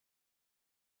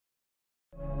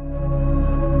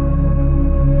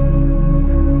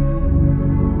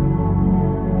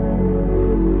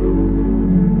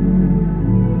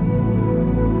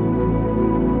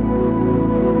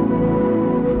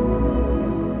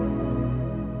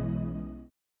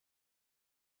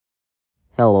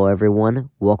Hello everyone,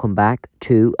 welcome back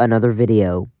to another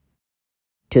video.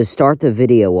 To start the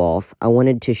video off, I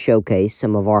wanted to showcase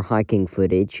some of our hiking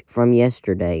footage from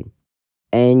yesterday,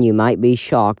 and you might be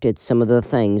shocked at some of the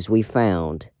things we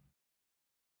found.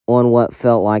 On what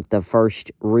felt like the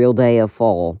first real day of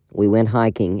fall, we went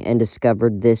hiking and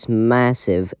discovered this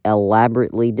massive,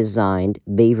 elaborately designed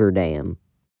beaver dam.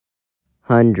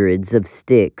 Hundreds of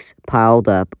sticks piled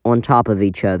up on top of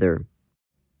each other,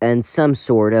 and some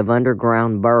sort of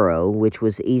underground burrow which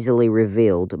was easily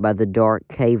revealed by the dark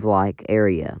cave-like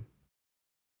area.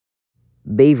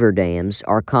 Beaver dams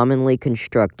are commonly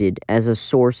constructed as a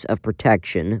source of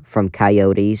protection from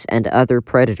coyotes and other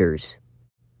predators,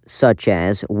 such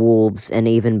as wolves and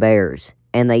even bears,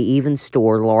 and they even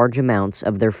store large amounts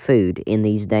of their food in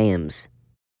these dams.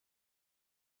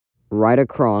 Right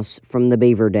across from the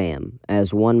beaver dam,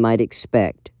 as one might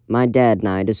expect, my dad and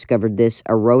I discovered this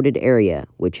eroded area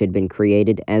which had been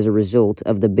created as a result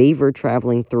of the beaver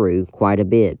traveling through quite a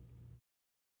bit.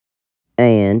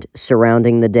 And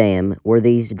surrounding the dam were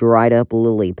these dried up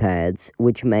lily pads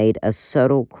which made a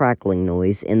subtle crackling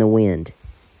noise in the wind.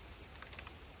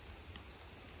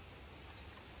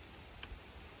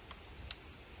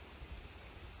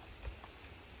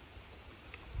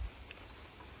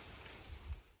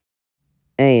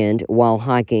 And while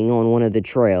hiking on one of the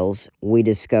trails, we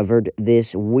discovered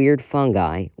this weird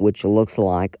fungi which looks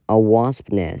like a wasp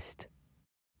nest.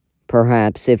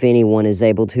 Perhaps if anyone is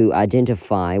able to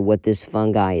identify what this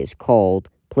fungi is called,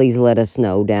 please let us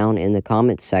know down in the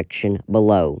comments section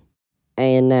below.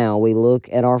 And now we look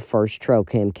at our first trail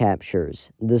cam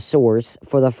captures. The source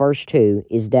for the first two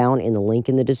is down in the link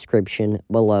in the description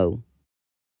below.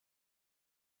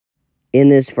 In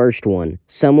this first one,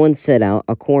 someone set out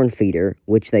a corn feeder,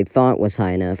 which they thought was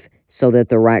high enough so that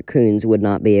the raccoons would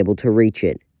not be able to reach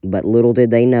it, but little did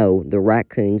they know the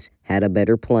raccoons had a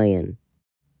better plan.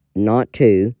 Not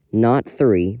 2, not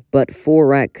 3, but 4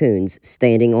 raccoons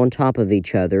standing on top of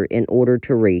each other in order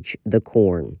to reach the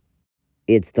corn.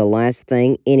 It's the last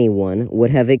thing anyone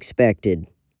would have expected.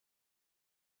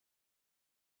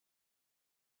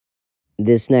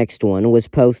 This next one was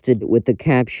posted with the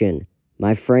caption,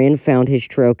 "My friend found his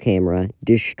trail camera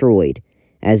destroyed,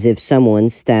 as if someone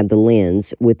stabbed the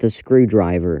lens with a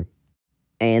screwdriver."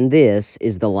 And this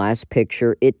is the last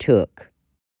picture it took.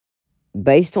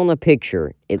 Based on the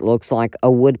picture, it looks like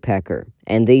a woodpecker,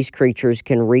 and these creatures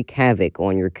can wreak havoc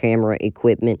on your camera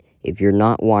equipment if you're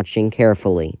not watching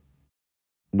carefully.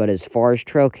 But as far as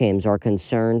trail cams are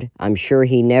concerned, I'm sure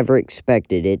he never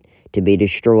expected it to be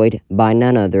destroyed by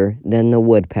none other than the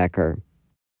woodpecker.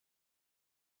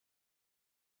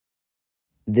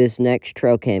 This next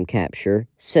trail cam capture,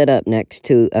 set up next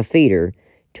to a feeder,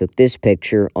 took this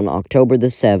picture on October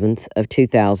the 7th of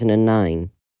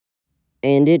 2009.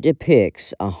 And it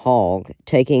depicts a hog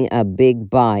taking a big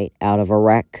bite out of a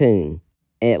raccoon.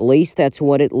 At least that's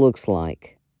what it looks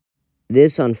like.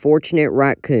 This unfortunate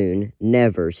raccoon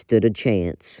never stood a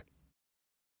chance.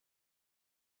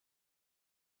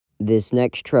 This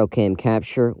next trail cam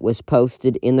capture was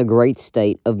posted in the great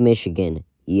state of Michigan.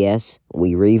 Yes,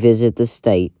 we revisit the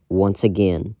state once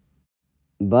again.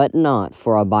 But not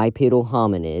for a bipedal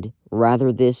hominid,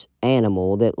 rather this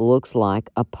animal that looks like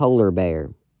a polar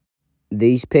bear.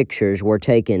 These pictures were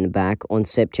taken back on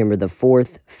September the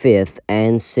 4th, 5th,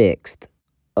 and 6th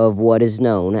of what is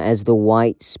known as the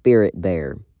white spirit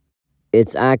bear.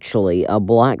 It's actually a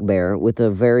black bear with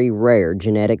a very rare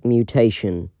genetic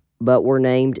mutation, but were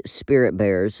named spirit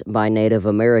bears by Native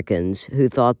Americans who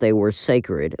thought they were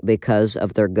sacred because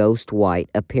of their ghost white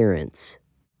appearance.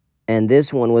 And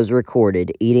this one was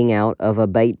recorded eating out of a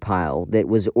bait pile that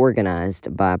was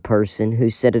organized by a person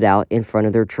who set it out in front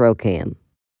of their trail cam.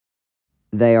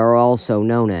 They are also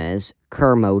known as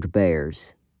Kermode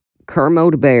bears.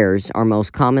 Kermode bears are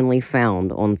most commonly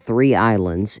found on 3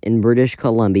 islands in British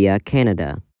Columbia,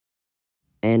 Canada.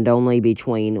 And only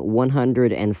between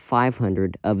 100 and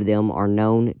 500 of them are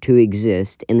known to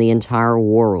exist in the entire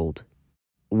world,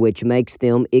 which makes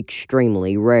them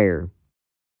extremely rare.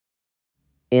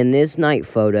 In this night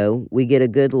photo, we get a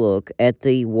good look at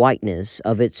the whiteness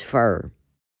of its fur.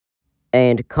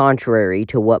 And contrary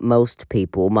to what most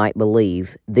people might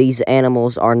believe, these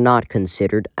animals are not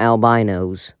considered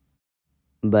albinos.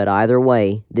 But either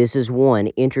way, this is one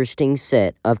interesting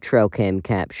set of trail cam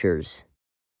captures.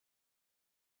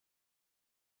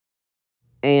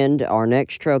 And our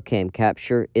next trail cam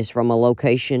capture is from a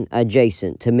location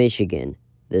adjacent to Michigan,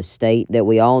 the state that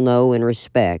we all know and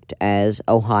respect as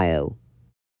Ohio.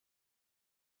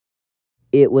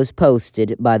 It was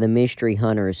posted by the Mystery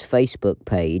Hunters Facebook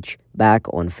page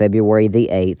back on February the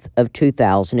 8th of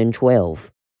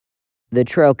 2012. The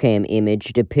trail cam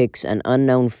image depicts an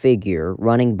unknown figure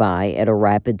running by at a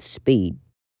rapid speed,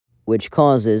 which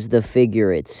causes the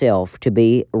figure itself to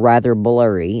be rather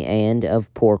blurry and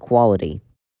of poor quality.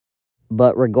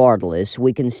 But regardless,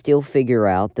 we can still figure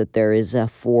out that there is a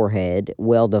forehead,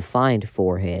 well-defined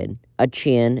forehead, a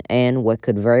chin, and what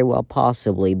could very well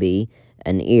possibly be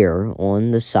an ear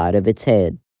on the side of its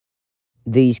head.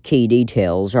 These key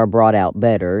details are brought out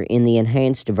better in the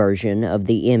enhanced version of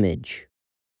the image.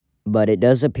 But it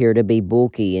does appear to be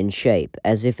bulky in shape,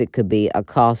 as if it could be a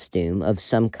costume of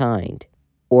some kind,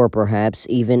 or perhaps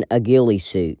even a ghillie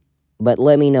suit. But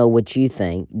let me know what you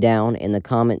think down in the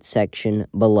comment section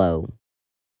below.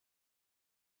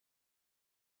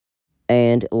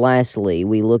 And lastly,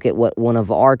 we look at what one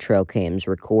of our trail cams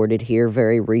recorded here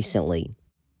very recently.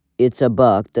 It's a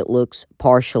buck that looks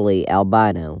partially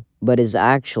albino, but is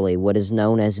actually what is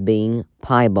known as being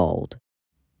piebald.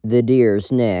 The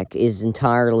deer's neck is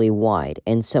entirely white,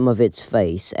 and some of its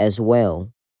face as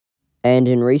well. And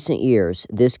in recent years,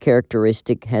 this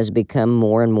characteristic has become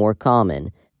more and more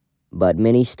common, but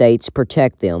many states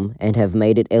protect them and have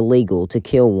made it illegal to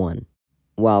kill one,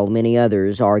 while many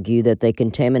others argue that they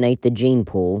contaminate the gene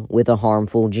pool with a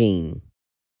harmful gene.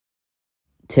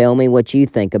 Tell me what you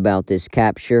think about this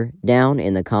capture down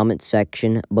in the comment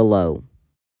section below.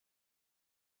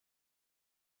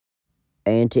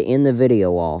 And to end the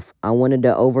video off, I wanted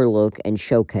to overlook and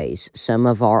showcase some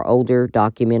of our older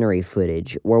documentary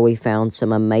footage where we found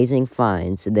some amazing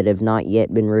finds that have not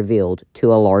yet been revealed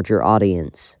to a larger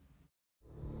audience.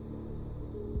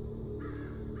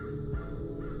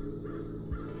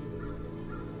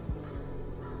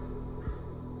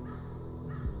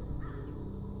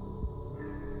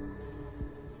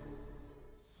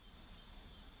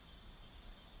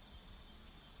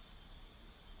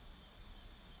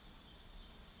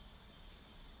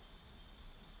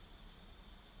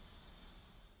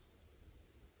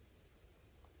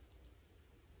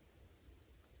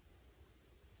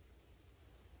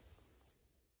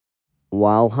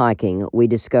 While hiking, we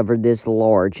discovered this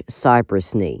large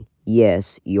cypress knee.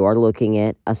 Yes, you are looking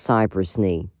at a cypress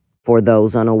knee. For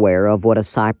those unaware of what a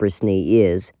cypress knee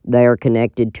is, they are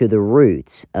connected to the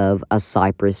roots of a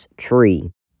cypress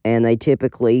tree, and they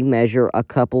typically measure a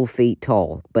couple feet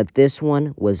tall, but this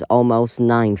one was almost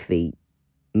 9 feet,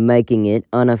 making it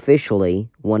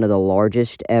unofficially one of the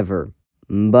largest ever.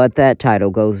 But that title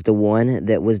goes to one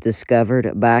that was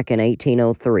discovered back in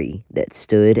 1803 that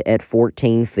stood at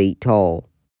 14 feet tall.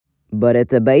 But at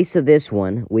the base of this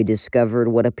one, we discovered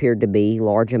what appeared to be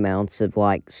large amounts of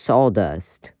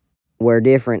sawdust, where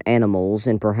different animals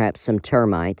and perhaps some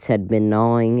termites had been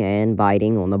gnawing and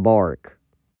biting on the bark.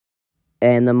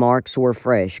 And the marks were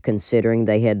fresh considering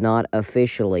they had not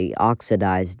officially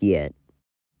oxidized yet.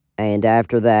 And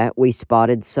after that, we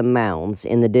spotted some mounds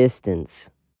in the distance.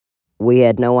 We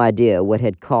had no idea what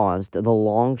had caused the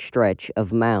long stretch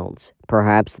of mounds.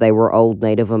 Perhaps they were old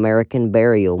Native American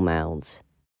burial mounds.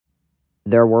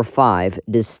 There were 5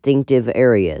 distinctive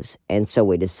areas, and so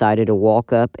we decided to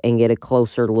walk up and get a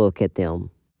closer look at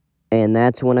them. And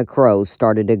that's when a crow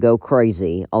started to go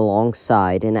crazy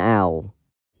alongside an owl.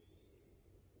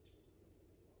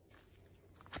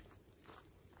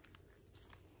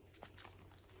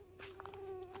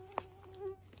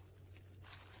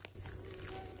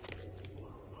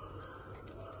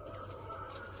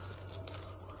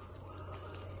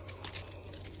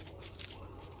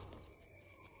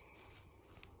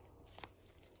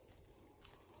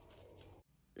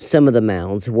 Some of the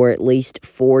mounds were at least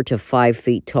 4 to 5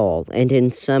 feet tall, and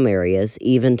in some areas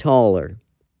even taller.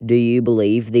 Do you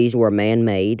believe these were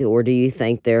man-made, or do you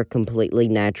think they're completely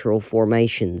natural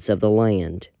formations of the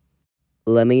land?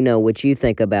 Let me know what you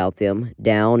think about them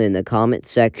down in the comment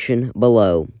section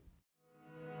below.